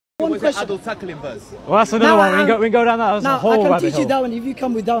One question. Adult tackling verse. Well, that's another one. We can go down that. That's a whole rabbit hole. I can teach you that one. If you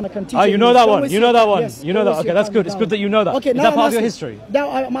come with that one, I can teach you. Oh, you know that one. You know that one. Yes, you know that. Okay, that's good. It's good that you know that. Okay, is that part of your history?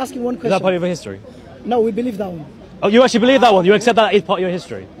 Now I'm asking one question. Is that part of your history? No, we believe that one. Oh, you actually believe that one? You accept that is part of your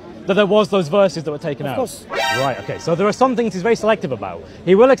history? That there was those verses that were taken out? Of course. Right, okay. So there are some things he's very selective about.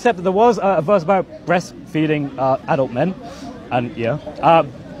 He will accept that there was a verse about breastfeeding adult men. And yeah,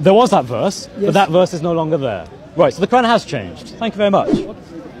 there was that verse, yes. But that verse is no longer there. Right, so the Quran has changed. Thank you very much.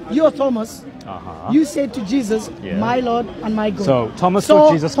 You're Thomas. You said to Jesus, my Lord and my God. So Thomas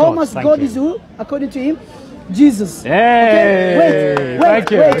put Jesus God. Thomas, God is who? According to him? Jesus. Hey! Okay, wait,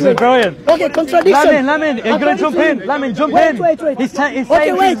 thank you. This is brilliant. Okay, contradiction. Lamin, you're going to jump in. Lamin, jump in. Wait. He's saying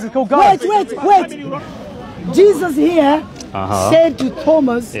Jesus is called God. Wait. Jesus here said to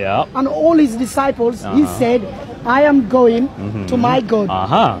Thomas and all his disciples, he said, I am going to my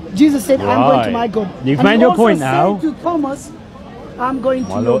God. Jesus said, I'm going to my God. You've made your point now. He said to Thomas, I'm going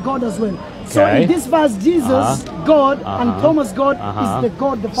to your God as well. So in this verse, Jesus, God, and Thomas, God, is the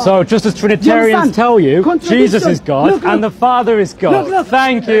God, the Father. So just as Trinitarians tell you, Jesus is God and the Father is God. Look.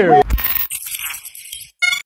 Thank you.